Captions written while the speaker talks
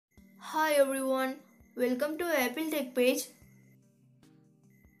Hi everyone, welcome to Apple Tech page.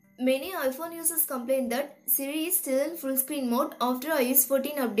 Many iPhone users complain that Siri is still in full screen mode after iOS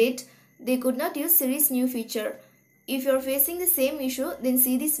 14 update. They could not use Siri's new feature. If you are facing the same issue, then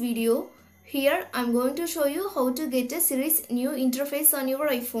see this video. Here I am going to show you how to get a Siri's new interface on your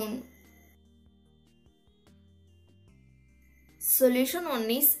iPhone. Solution 1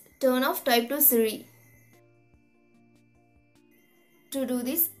 is turn off Type to Siri. To do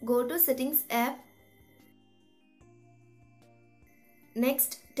this, go to Settings app.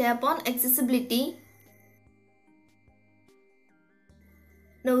 Next, tap on Accessibility.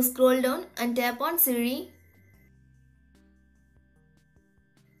 Now scroll down and tap on Siri.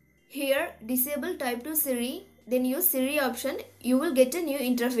 Here, disable Type to Siri, then use Siri option. You will get a new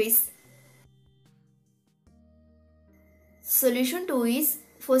interface. Solution 2 is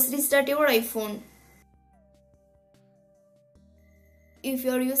first restart your iPhone. If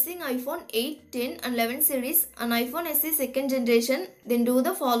you are using iPhone 8, 10 and 11 series and iPhone SE second generation, then do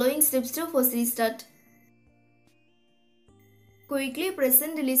the following steps to first restart. Quickly press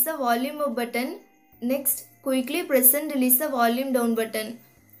and release the volume up button. Next, quickly press and release the volume down button.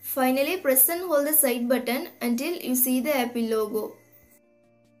 Finally, press and hold the side button until you see the Apple logo.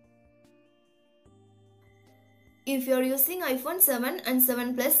 If you are using iPhone 7 and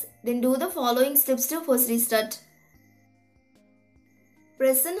 7 Plus, then do the following steps to first restart.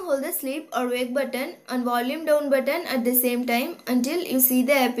 Press and hold the sleep or wake button and volume down button at the same time until you see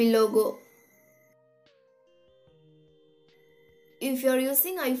the Apple logo. If you are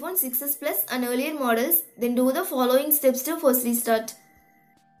using iPhone 6s Plus and earlier models, then do the following steps to first restart.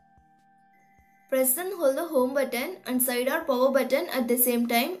 Press and hold the home button and side or power button at the same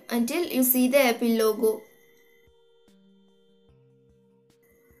time until you see the Apple logo.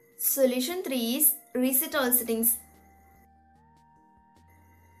 Solution 3 is reset all settings.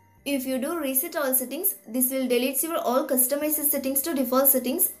 If you do reset all settings, this will delete your all customized settings to default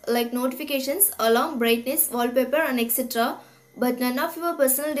settings like notifications, alarm, brightness, wallpaper and etc. But none of your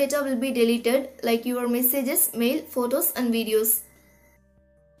personal data will be deleted like your messages, mail, photos and videos.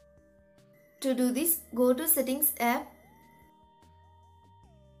 To do this, go to Settings app.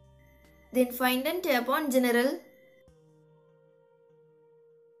 Then find and tap on General.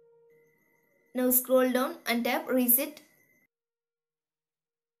 Now scroll down and tap Reset.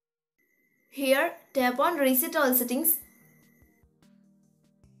 Here, tap on Reset all settings.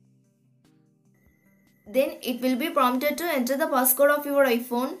 Then it will be prompted to enter the passcode of your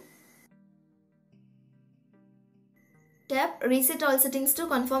iPhone. Tap Reset all settings to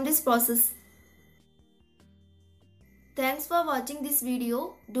confirm this process. Thanks for watching this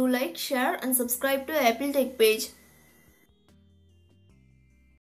video. Do like, share and subscribe to Apple Tech page.